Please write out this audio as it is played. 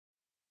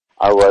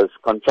I was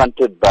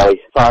confronted by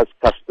SARS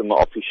customer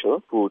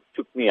official who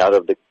took me out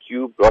of the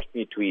queue, brought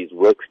me to his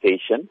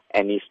workstation,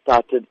 and he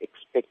started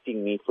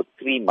expecting me for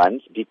 3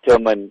 months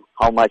determine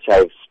how much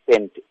I've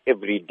spent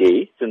every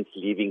day since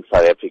leaving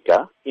South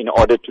Africa in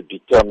order to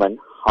determine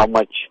how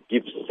much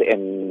gifts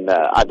and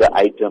other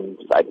items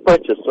I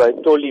purchased. So I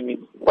told him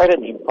it's quite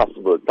an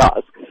impossible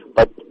task,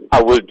 but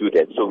I will do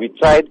that. So we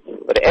tried,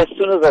 but as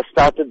soon as I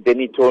started, then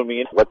he told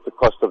me what's the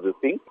cost of the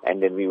thing,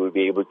 and then we will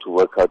be able to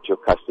work out your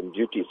custom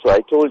duty. So I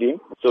told him,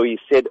 so he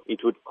said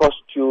it would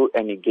cost you,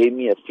 and he gave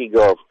me a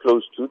figure of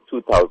close to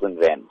 2,000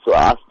 Rand. So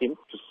I asked him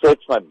to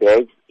search my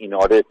bag in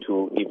order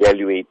to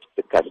evaluate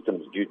the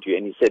customs duty,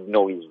 and he said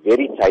no, he's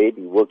very tired.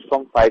 He works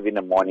from 5 in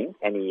the morning,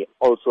 and he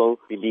also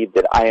believed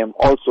that I am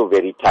also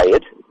very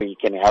tired. He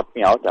can help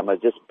me out. I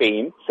must just pay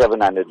him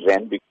 700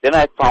 Rand. Then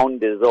I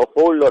found there's a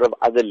whole lot of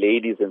other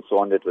ladies and so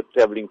on that were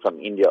traveling from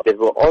India that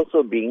were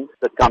also being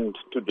succumbed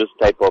to this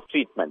type of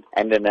treatment.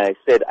 And then I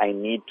said I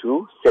need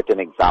to set an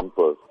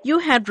example. You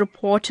had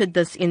reported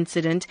this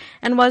incident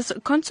and was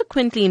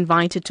consequently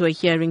invited to a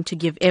hearing to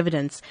give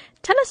evidence.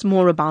 Tell us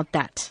more about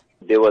that.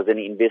 There was an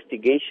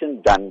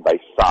investigation done by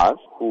SARS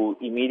who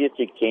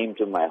immediately came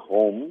to my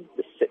home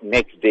the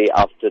next day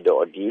after the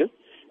ordeal,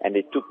 and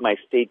they took my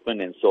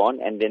statement and so on,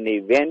 and then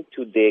they went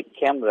to their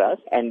cameras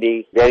and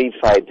they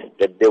verified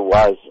that there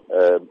was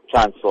a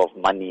transfer of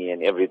money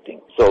and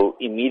everything. So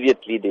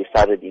immediately they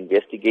started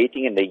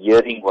investigating, and the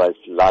hearing was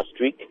last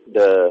week.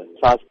 The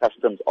SARS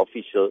customs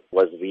official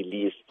was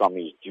released from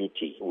his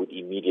duty with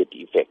immediate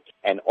effect,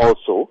 and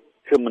also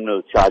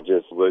criminal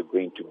charges were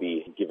going to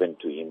be given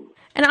to him.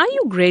 And are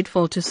you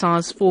grateful to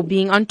SARS for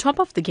being on top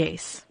of the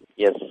case?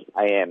 Yes,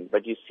 I am.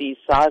 But you see,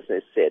 SARS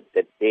has said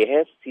that they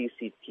have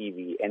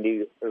CCTV and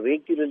they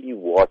regularly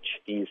watch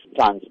these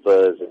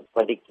transfers,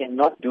 but they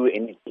cannot do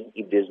anything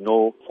if there's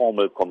no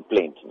formal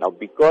complaint. Now,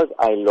 because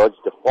I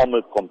lodged a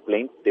formal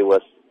complaint, they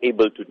were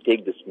able to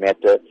take this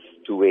matter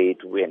to where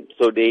it went.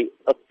 So they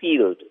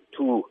appealed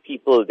to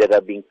people that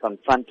are being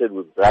confronted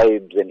with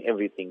bribes and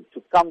everything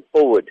to come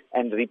forward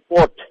and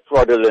report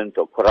fraudulent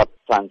or corrupt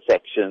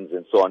transactions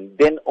and so on.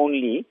 Then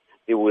only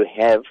they will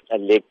have a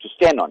leg to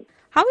stand on.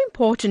 How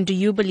important do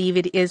you believe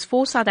it is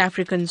for South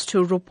Africans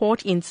to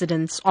report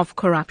incidents of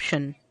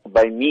corruption?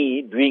 By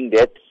me doing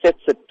that sets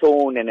a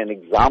tone and an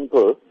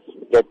example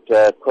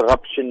that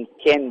corruption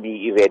can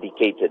be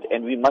eradicated,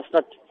 and we must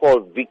not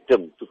fall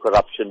victim to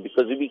corruption,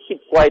 because if we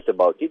keep quiet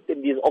about it,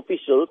 then these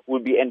officials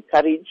will be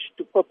encouraged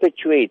to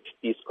perpetuate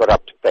these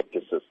corrupt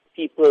practices.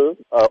 People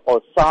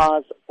or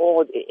SARS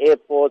or the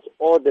airports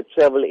or the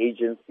travel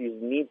agencies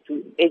need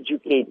to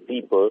educate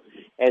people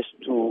as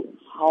to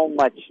how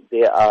much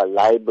they are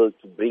liable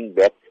to bring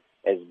back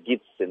as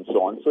gifts and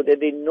so on, so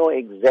that they know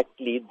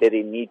exactly that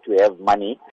they need to have money